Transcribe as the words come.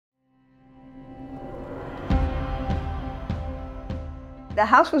The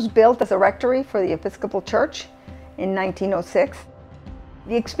house was built as a rectory for the Episcopal Church in 1906.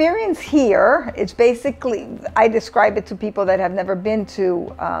 The experience here is basically, I describe it to people that have never been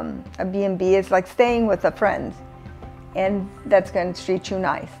to a B&B, it's like staying with a friend. And that's going to treat you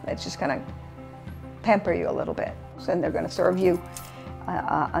nice. That's just going to pamper you a little bit. So they're going to serve you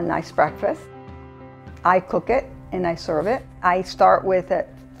a nice breakfast. I cook it and I serve it. I start with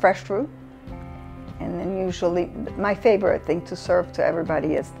fresh fruit. And then usually, my favorite thing to serve to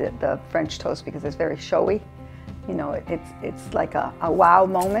everybody is the French toast because it's very showy. You know, it's like a wow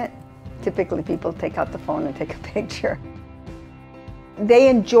moment. Typically people take out the phone and take a picture. They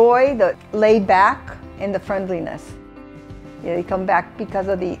enjoy the laid back and the friendliness. Yeah, they come back because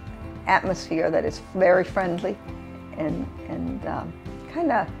of the atmosphere that is very friendly and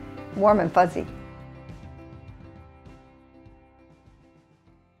kind of warm and fuzzy.